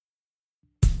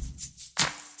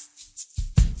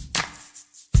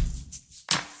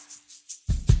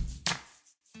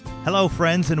Hello,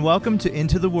 friends, and welcome to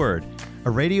Into the Word, a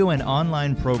radio and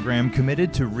online program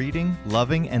committed to reading,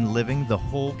 loving, and living the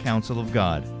whole counsel of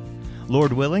God.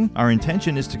 Lord willing, our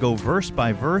intention is to go verse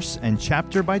by verse and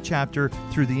chapter by chapter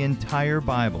through the entire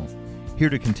Bible. Here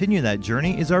to continue that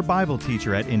journey is our Bible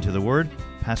teacher at Into the Word,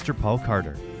 Pastor Paul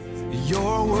Carter.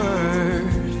 Your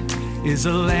word is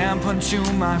a lamp unto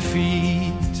my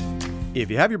feet. If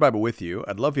you have your Bible with you,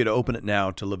 I'd love for you to open it now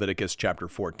to Leviticus chapter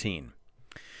 14.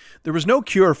 There was no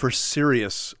cure for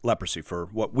serious leprosy, for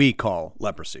what we call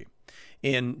leprosy.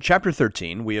 In chapter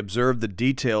 13, we observed the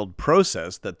detailed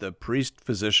process that the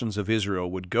priest-physicians of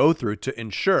Israel would go through to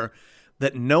ensure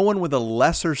that no one with a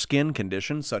lesser skin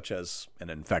condition, such as an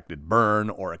infected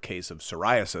burn or a case of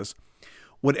psoriasis,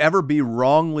 would ever be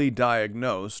wrongly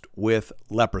diagnosed with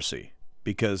leprosy,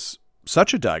 because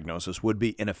such a diagnosis would be,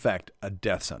 in effect, a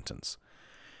death sentence.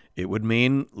 It would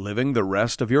mean living the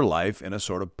rest of your life in a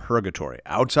sort of purgatory,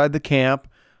 outside the camp,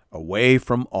 away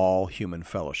from all human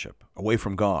fellowship, away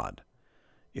from God.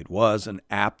 It was an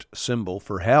apt symbol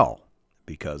for hell,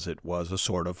 because it was a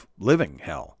sort of living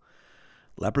hell.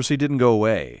 Leprosy didn't go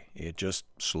away. It just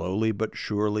slowly but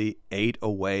surely ate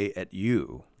away at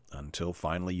you until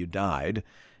finally you died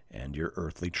and your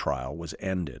earthly trial was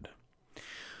ended.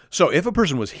 So if a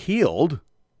person was healed,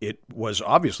 it was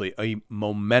obviously a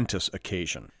momentous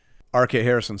occasion. R.K.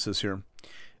 Harrison says here,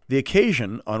 the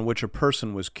occasion on which a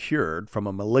person was cured from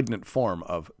a malignant form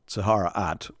of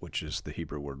tzaharat, which is the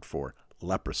Hebrew word for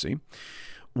leprosy,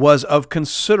 was of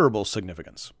considerable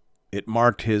significance. It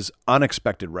marked his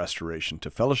unexpected restoration to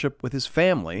fellowship with his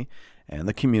family and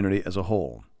the community as a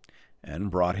whole,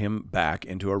 and brought him back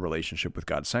into a relationship with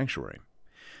God's sanctuary.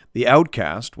 The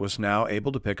outcast was now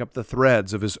able to pick up the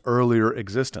threads of his earlier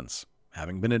existence,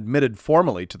 having been admitted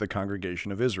formally to the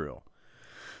congregation of Israel.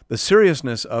 The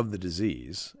seriousness of the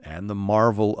disease and the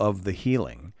marvel of the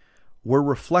healing were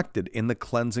reflected in the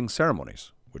cleansing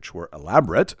ceremonies, which were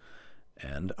elaborate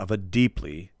and of a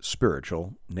deeply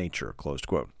spiritual nature, closed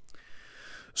quote.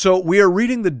 So we are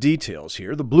reading the details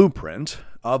here, the blueprint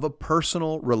of a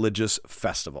personal religious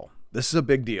festival. This is a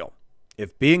big deal.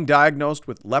 If being diagnosed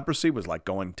with leprosy was like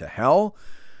going to hell,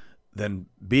 then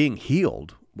being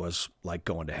healed was like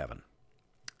going to heaven.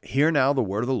 Hear now the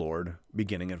word of the Lord,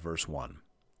 beginning at verse 1.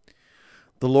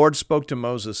 The Lord spoke to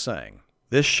Moses, saying,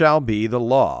 This shall be the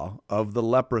law of the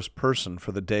leprous person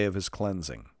for the day of his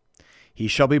cleansing. He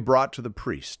shall be brought to the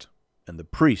priest, and the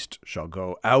priest shall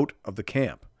go out of the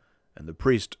camp, and the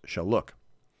priest shall look.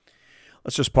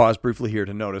 Let's just pause briefly here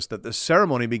to notice that the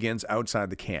ceremony begins outside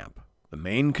the camp. The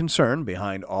main concern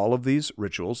behind all of these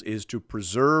rituals is to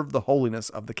preserve the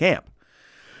holiness of the camp.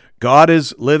 God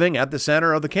is living at the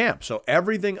center of the camp, so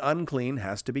everything unclean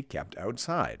has to be kept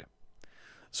outside.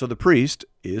 So the priest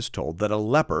is told that a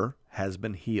leper has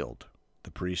been healed.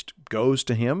 The priest goes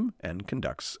to him and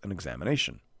conducts an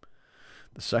examination.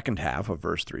 The second half of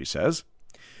verse 3 says,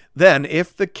 Then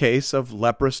if the case of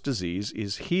leprous disease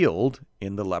is healed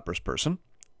in the leprous person,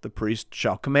 the priest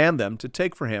shall command them to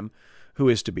take for him who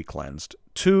is to be cleansed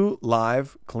 2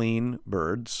 live, clean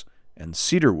birds, and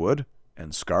cedar wood,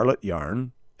 and scarlet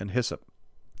yarn, and hyssop.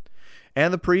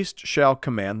 And the priest shall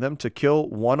command them to kill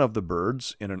one of the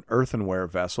birds in an earthenware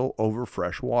vessel over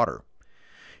fresh water.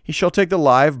 He shall take the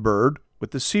live bird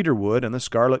with the cedar wood and the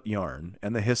scarlet yarn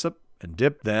and the hyssop, and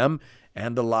dip them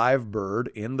and the live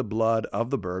bird in the blood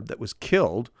of the bird that was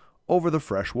killed over the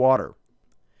fresh water.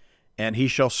 And he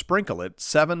shall sprinkle it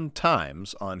 7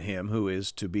 times on him who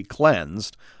is to be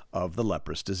cleansed of the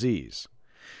leprous disease.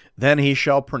 Then he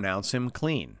shall pronounce him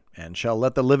clean, and shall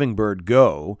let the living bird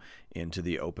go into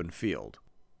the open field.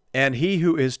 And he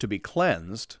who is to be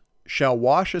cleansed shall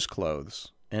wash his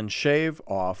clothes, and shave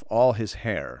off all his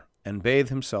hair, and bathe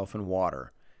himself in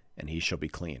water, and he shall be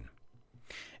clean.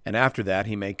 And after that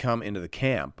he may come into the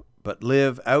camp, but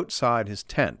live outside his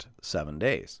tent 7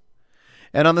 days.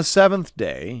 And on the 7th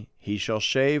day he shall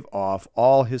shave off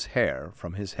all his hair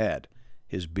from his head,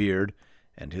 his beard,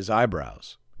 and his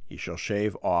eyebrows. He shall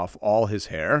shave off all his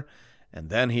hair, and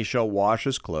then he shall wash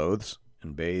his clothes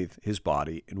and bathe his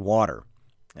body in water,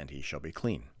 and he shall be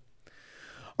clean.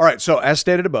 All right, so as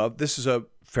stated above, this is a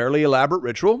fairly elaborate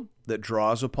ritual that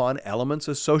draws upon elements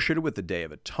associated with the Day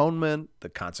of Atonement, the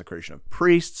consecration of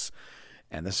priests,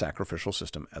 and the sacrificial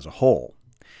system as a whole.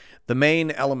 The main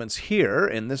elements here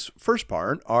in this first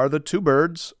part are the 2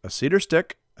 birds, a cedar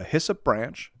stick, a hyssop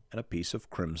branch, and a piece of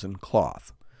crimson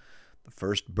cloth. The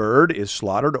first bird is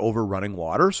slaughtered over running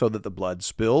water so that the blood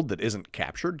spilled that isn't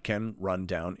captured can run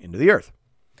down into the earth.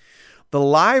 The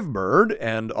live bird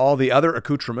and all the other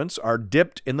accoutrements are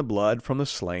dipped in the blood from the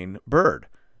slain bird.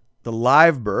 The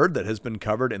live bird that has been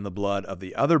covered in the blood of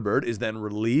the other bird is then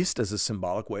released as a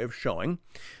symbolic way of showing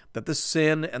that the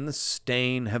sin and the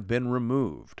stain have been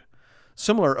removed.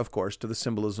 Similar, of course, to the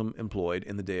symbolism employed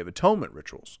in the Day of Atonement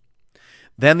rituals.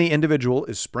 Then the individual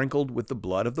is sprinkled with the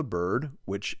blood of the bird,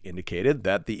 which indicated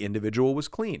that the individual was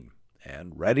clean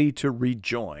and ready to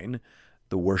rejoin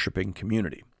the worshiping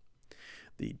community.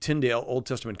 The Tyndale Old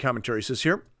Testament commentary says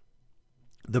here,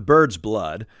 the bird's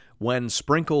blood, when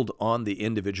sprinkled on the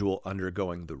individual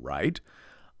undergoing the rite,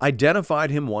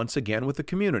 identified him once again with the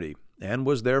community and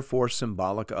was therefore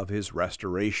symbolic of his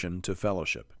restoration to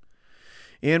fellowship.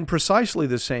 In precisely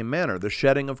the same manner, the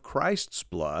shedding of Christ's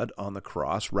blood on the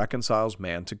cross reconciles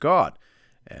man to God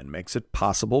and makes it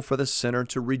possible for the sinner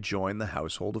to rejoin the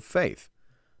household of faith.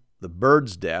 The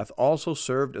bird's death also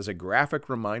served as a graphic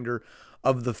reminder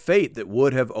of the fate that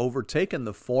would have overtaken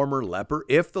the former leper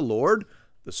if the Lord,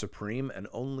 the supreme and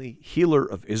only healer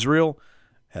of Israel,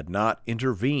 had not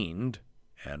intervened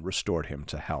and restored him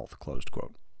to health. Closed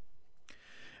quote.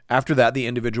 After that, the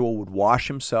individual would wash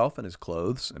himself and his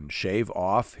clothes and shave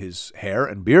off his hair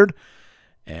and beard,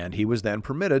 and he was then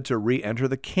permitted to re-enter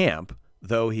the camp,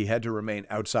 though he had to remain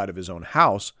outside of his own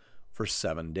house for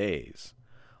 7 days.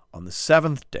 On the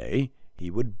 7th day, he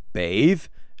would bathe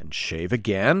and shave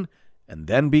again, and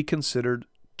then be considered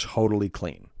totally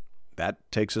clean. That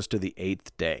takes us to the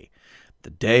 8th day, the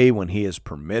day when he is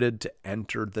permitted to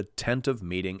enter the tent of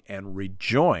meeting and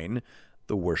rejoin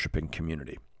the worshiping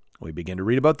community. We begin to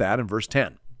read about that in verse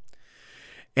 10.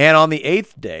 And on the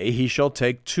 8th day he shall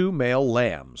take 2 male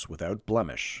lambs without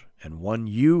blemish, and 1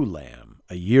 ewe lamb,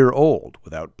 a year old,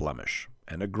 without blemish,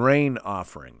 and a grain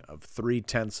offering of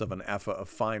 3/10 of an ephah of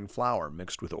fine flour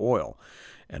mixed with oil,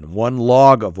 and 1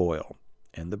 log of oil.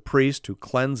 And the priest who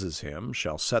cleanses him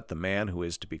shall set the man who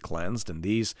is to be cleansed and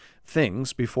these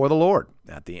things before the Lord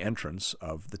at the entrance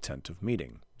of the tent of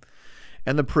meeting.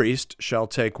 And the priest shall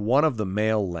take 1 of the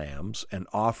male lambs and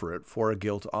offer it for a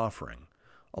guilt offering,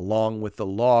 along with the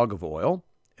log of oil,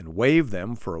 and wave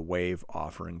them for a wave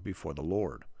offering before the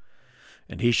Lord.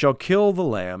 And he shall kill the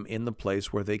lamb in the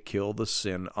place where they kill the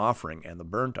sin offering and the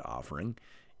burnt offering,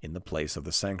 in the place of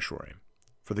the sanctuary.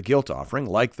 For the guilt offering,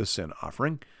 like the sin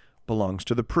offering, belongs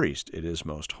to the priest. It is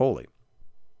most holy.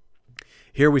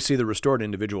 Here we see the restored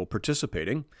individual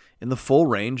participating in the full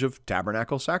range of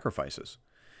tabernacle sacrifices.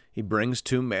 He brings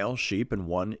 2 male sheep and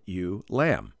 1 ewe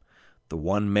lamb. The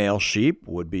 1 male sheep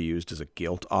would be used as a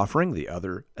guilt offering, the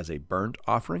other as a burnt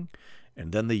offering,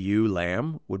 and then the ewe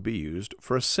lamb would be used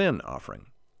for a sin offering.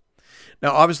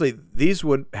 Now, obviously, these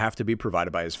would have to be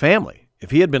provided by his family.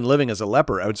 If he had been living as a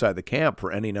leper outside the camp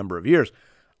for any number of years,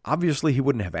 obviously he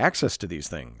wouldn't have access to these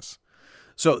things.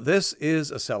 So this is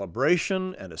a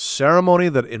celebration and a ceremony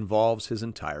that involves his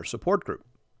entire support group.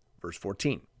 Verse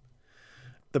 14.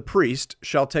 The priest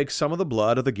shall take some of the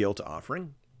blood of the guilt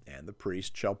offering, and the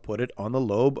priest shall put it on the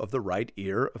lobe of the right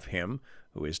ear of him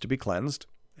who is to be cleansed,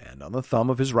 and on the thumb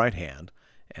of his right hand,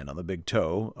 and on the big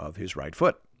toe of his right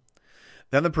foot.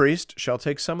 Then the priest shall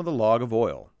take some of the log of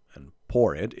oil, and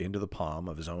pour it into the palm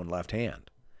of his own left hand,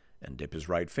 and dip his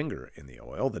right finger in the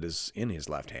oil that is in his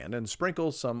left hand, and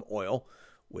sprinkle some oil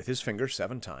with his finger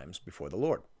 7 times before the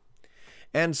Lord.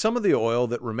 And some of the oil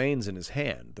that remains in his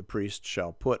hand the priest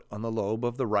shall put on the lobe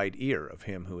of the right ear of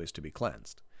him who is to be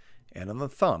cleansed, and on the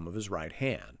thumb of his right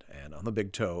hand, and on the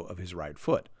big toe of his right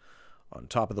foot, on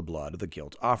top of the blood of the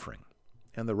guilt offering.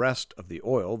 And the rest of the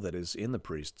oil that is in the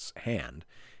priest's hand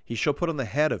he shall put on the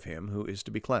head of him who is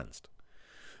to be cleansed.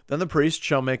 Then the priest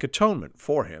shall make atonement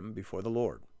for him before the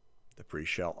Lord. The priest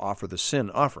shall offer the sin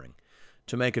offering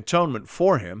to make atonement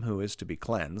for him who is to be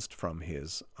cleansed from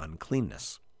his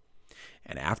uncleanness.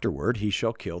 And afterward he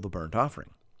shall kill the burnt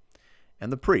offering.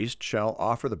 And the priest shall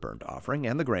offer the burnt offering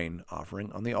and the grain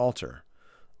offering on the altar.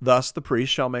 Thus the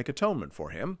priest shall make atonement for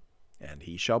him, and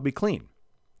he shall be clean.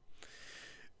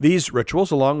 These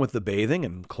rituals, along with the bathing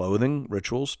and clothing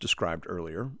rituals described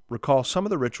earlier, recall some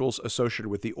of the rituals associated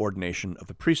with the ordination of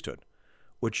the priesthood,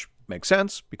 which makes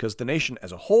sense because the nation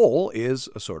as a whole is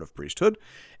a sort of priesthood,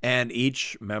 and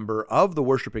each member of the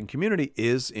worshiping community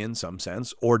is, in some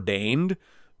sense, ordained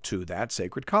to that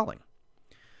sacred calling.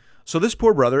 So this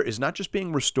poor brother is not just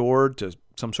being restored to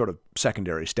some sort of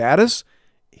secondary status,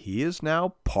 he is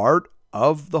now part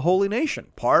of the holy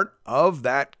nation, part of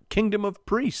that kingdom of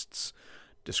priests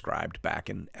described back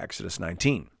in Exodus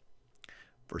 19.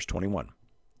 Verse 21.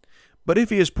 But if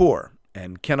he is poor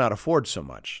and cannot afford so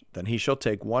much, then he shall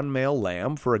take 1 male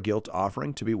lamb for a guilt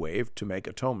offering to be waved to make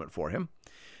atonement for him,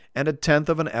 and 1/10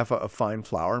 of an ephah of fine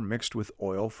flour mixed with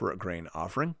oil for a grain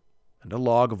offering, and a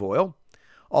log of oil,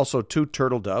 also 2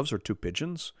 turtle doves or 2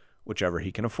 pigeons, whichever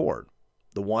he can afford.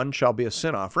 The one shall be a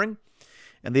sin offering,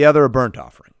 and the other a burnt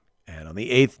offering. And on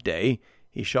the 8th day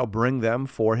he shall bring them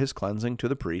for his cleansing to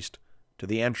the priest, to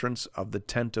the entrance of the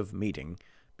tent of meeting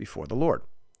before the Lord.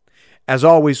 As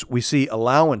always, we see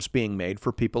allowance being made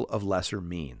for people of lesser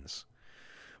means.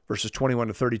 Verses 21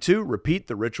 to 32 repeat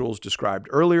the rituals described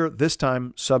earlier, this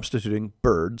time substituting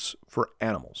birds for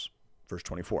animals. Verse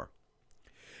 24.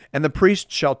 And the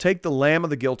priest shall take the lamb of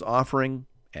the guilt offering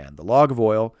and the log of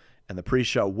oil, and the priest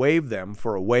shall wave them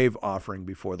for a wave offering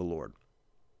before the Lord.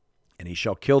 And he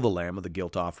shall kill the lamb of the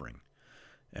guilt offering.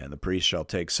 And the priest shall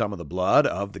take some of the blood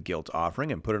of the guilt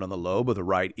offering and put it on the lobe of the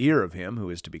right ear of him who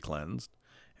is to be cleansed,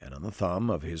 and on the thumb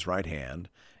of his right hand,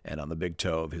 and on the big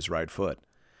toe of his right foot.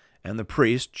 And the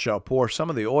priest shall pour some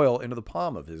of the oil into the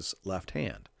palm of his left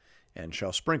hand, and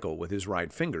shall sprinkle with his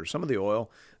right finger some of the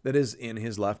oil that is in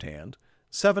his left hand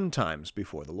 7 times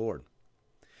before the Lord.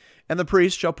 And the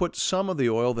priest shall put some of the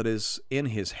oil that is in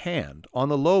his hand on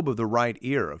the lobe of the right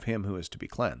ear of him who is to be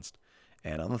cleansed,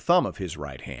 and on the thumb of his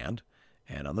right hand,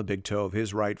 and on the big toe of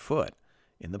his right foot,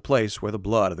 in the place where the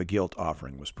blood of the guilt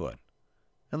offering was put.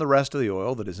 And the rest of the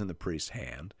oil that is in the priest's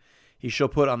hand he shall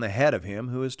put on the head of him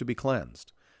who is to be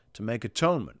cleansed, to make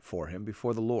atonement for him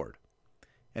before the Lord.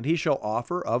 And he shall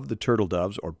offer of the turtle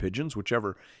doves or pigeons,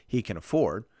 whichever he can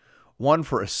afford, one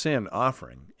for a sin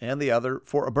offering, and the other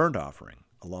for a burnt offering,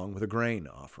 along with a grain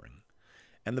offering.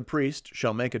 And the priest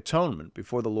shall make atonement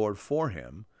before the Lord for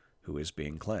him who is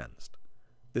being cleansed.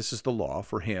 This is the law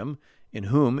for him in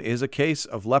whom is a case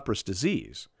of leprous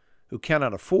disease, who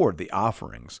cannot afford the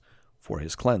offerings for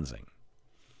his cleansing.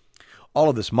 All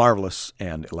of this marvelous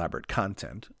and elaborate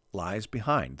content lies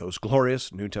behind those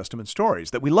glorious New Testament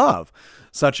stories that we love,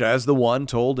 such as the one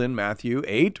told in Matthew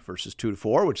 8, verses 2 to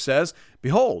 4, which says,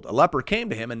 Behold, a leper came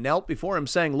to him and knelt before him,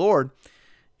 saying, Lord,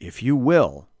 if you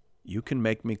will, you can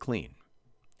make me clean.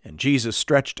 And Jesus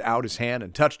stretched out his hand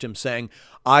and touched him, saying,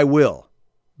 I will,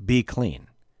 be clean.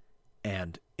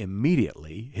 And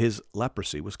immediately his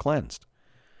leprosy was cleansed.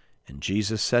 And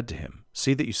Jesus said to him,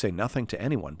 See that you say nothing to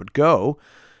anyone, but go,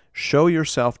 show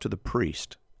yourself to the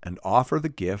priest, and offer the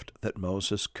gift that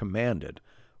Moses commanded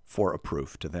for a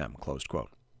proof to them. Closed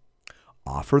quote.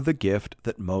 Offer the gift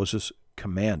that Moses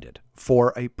commanded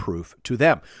for a proof to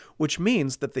them, which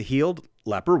means that the healed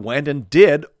leper went and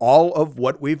did all of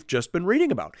what we've just been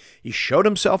reading about. He showed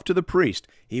himself to the priest.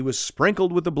 He was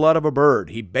sprinkled with the blood of a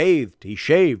bird. He bathed, he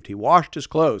shaved, he washed his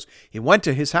clothes. He went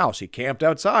to his house. He camped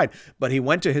outside, but he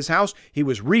went to his house. He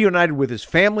was reunited with his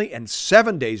family, and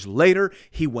 7 days later,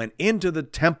 he went into the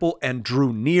temple and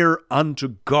drew near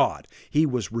unto God. He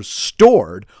was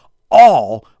restored,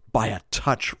 all by a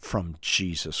touch from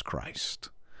Jesus Christ,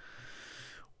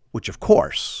 which, of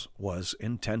course, was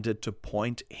intended to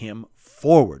point him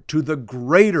forward to the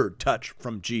greater touch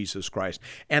from Jesus Christ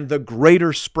and the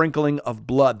greater sprinkling of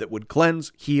blood that would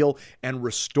cleanse, heal, and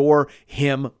restore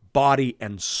him, body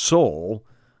and soul.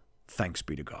 Thanks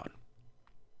be to God.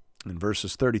 In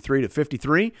verses 33 to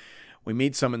 53, we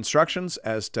meet some instructions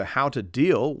as to how to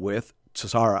deal with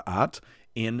tzara'at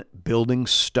in building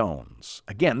stones.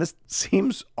 Again, this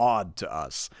seems odd to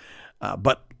us,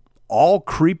 but all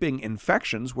creeping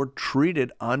infections were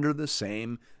treated under the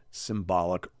same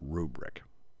symbolic rubric.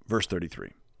 Verse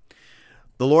 33.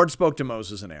 The Lord spoke to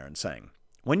Moses and Aaron, saying,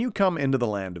 When you come into the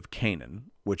land of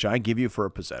Canaan, which I give you for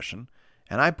a possession,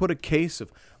 and I put a case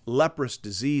of leprous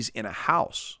disease in a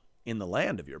house in the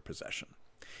land of your possession,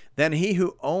 then he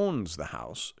who owns the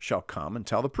house shall come and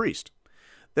tell the priest,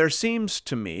 There seems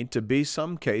to me to be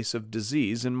some case of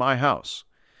disease in my house.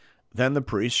 Then the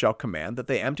priest shall command that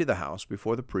they empty the house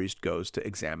before the priest goes to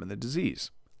examine the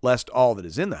disease, lest all that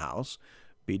is in the house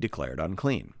be declared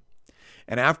unclean.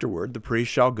 And afterward the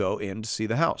priest shall go in to see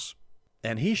the house,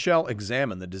 and he shall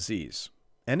examine the disease.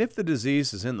 And if the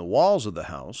disease is in the walls of the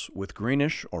house with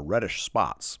greenish or reddish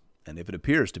spots, and if it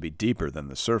appears to be deeper than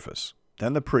the surface,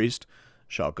 then the priest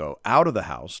shall go out of the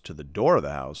house to the door of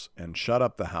the house and shut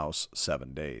up the house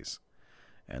 7 days.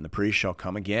 And the priest shall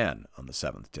come again on the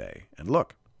 7th day, and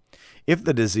look. If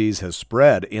the disease has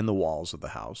spread in the walls of the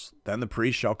house, then the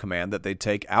priest shall command that they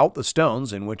take out the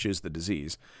stones in which is the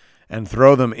disease, and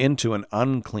throw them into an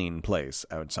unclean place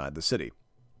outside the city.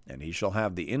 And he shall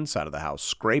have the inside of the house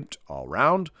scraped all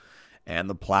round, and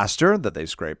the plaster that they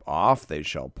scrape off they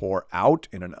shall pour out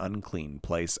in an unclean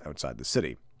place outside the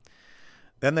city.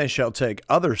 Then they shall take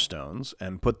other stones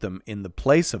and put them in the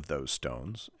place of those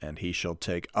stones, and he shall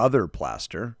take other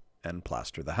plaster and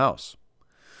plaster the house.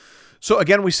 So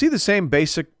again, we see the same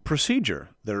basic procedure.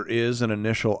 There is an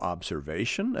initial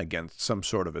observation against some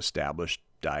sort of established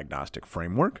diagnostic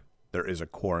framework. There is a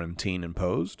quarantine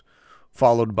imposed.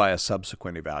 followed by a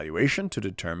subsequent evaluation to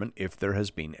determine if there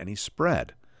has been any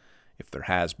spread. If there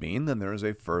has been, then there is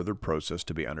a further process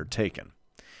to be undertaken.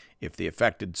 If the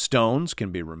affected stones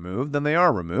can be removed, then they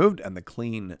are removed, and the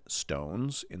clean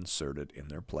stones inserted in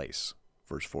their place.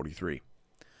 Verse 43.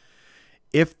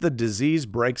 If the disease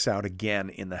breaks out again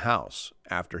in the house,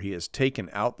 after he has taken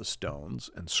out the stones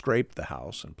and scraped the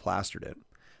house and plastered it,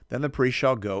 then the priest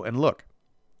shall go and look.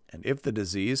 And if the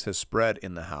disease has spread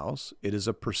in the house, it is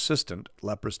a persistent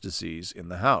leprous disease in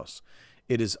the house.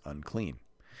 It is unclean.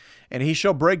 And he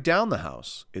shall break down the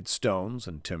house, its stones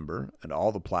and timber, and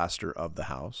all the plaster of the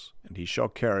house, and he shall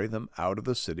carry them out of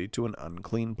the city to an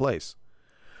unclean place.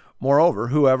 Moreover,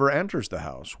 whoever enters the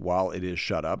house while it is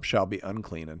shut up shall be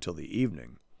unclean until the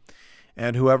evening.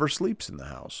 And whoever sleeps in the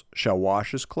house shall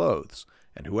wash his clothes,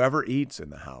 and whoever eats in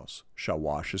the house shall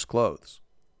wash his clothes.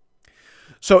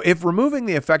 So if removing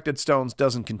the affected stones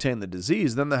doesn't contain the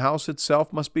disease, then the house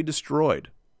itself must be destroyed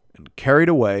and carried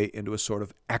away into a sort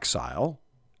of exile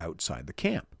outside the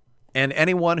camp. And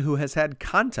anyone who has had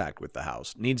contact with the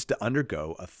house needs to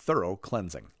undergo a thorough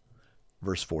cleansing.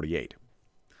 Verse 48.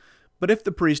 But if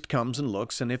the priest comes and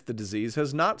looks, and if the disease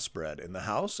has not spread in the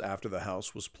house after the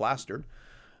house was plastered,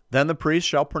 then the priest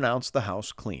shall pronounce the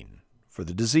house clean, for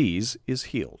the disease is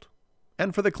healed.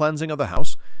 And for the cleansing of the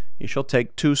house, he shall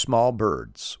take 2 small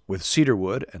birds, with cedar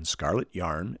wood and scarlet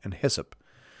yarn and hyssop,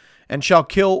 and shall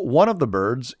kill one of the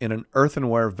birds in an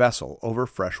earthenware vessel over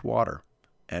fresh water,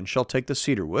 and shall take the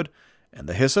cedar wood and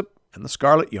the hyssop and the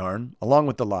scarlet yarn, along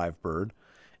with the live bird,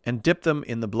 and dip them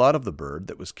in the blood of the bird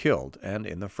that was killed and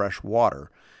in the fresh water,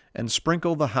 and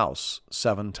sprinkle the house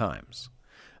 7 times.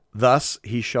 Thus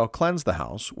he shall cleanse the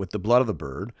house with the blood of the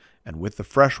bird, and with the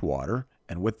fresh water,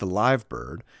 and with the live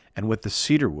bird, and with the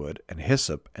cedar wood, and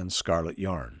hyssop, and scarlet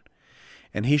yarn.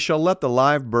 And he shall let the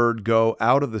live bird go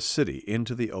out of the city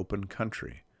into the open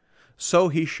country. So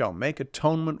he shall make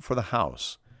atonement for the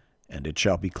house, and it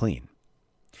shall be clean.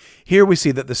 Here we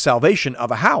see that the salvation of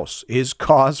a house is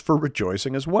cause for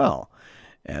rejoicing as well,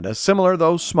 and a similar,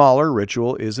 though smaller,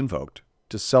 ritual is invoked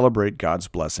to celebrate God's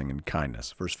blessing and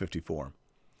kindness. Verse 54.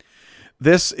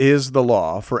 This is the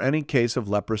law for any case of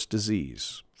leprous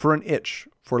disease, for an itch,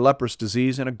 for leprous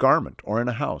disease in a garment or in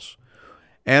a house,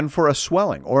 and for a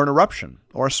swelling or an eruption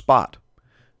or a spot,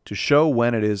 to show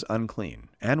when it is unclean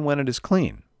and when it is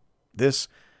clean. This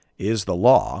is the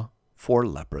law for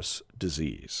leprous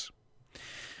disease.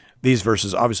 These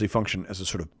verses obviously function as a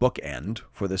sort of bookend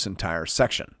for this entire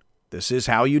section. This is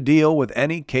how you deal with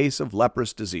any case of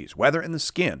leprous disease, whether in the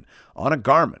skin, on a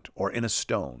garment, or in a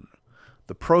stone.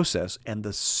 The process and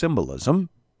the symbolism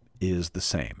is the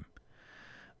same.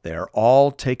 They are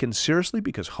all taken seriously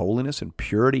because holiness and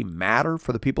purity matter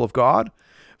for the people of God.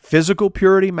 Physical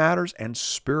purity matters and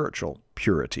spiritual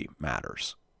purity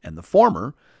matters. And the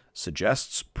former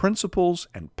suggests principles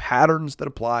and patterns that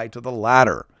apply to the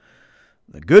latter.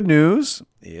 The good news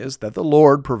is that the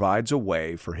Lord provides a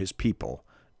way for his people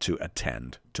to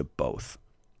attend to both.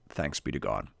 Thanks be to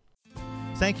God.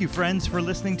 Thank you, friends, for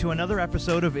listening to another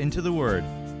episode of Into the Word.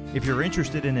 If you're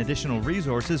interested in additional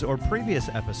resources or previous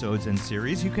episodes and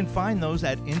series, you can find those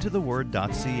at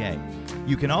intotheword.ca.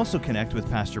 You can also connect with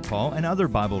Pastor Paul and other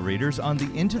Bible readers on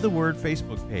the Into the Word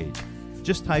Facebook page.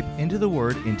 Just type Into the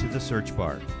Word into the search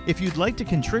bar. If you'd like to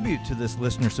contribute to this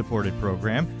listener-supported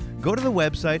program, go to the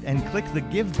website and click the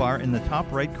Give bar in the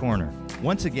top right corner.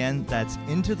 Once again, that's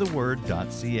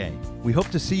intotheword.ca. We hope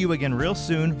to see you again real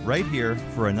soon, right here,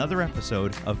 for another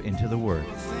episode of Into the Word.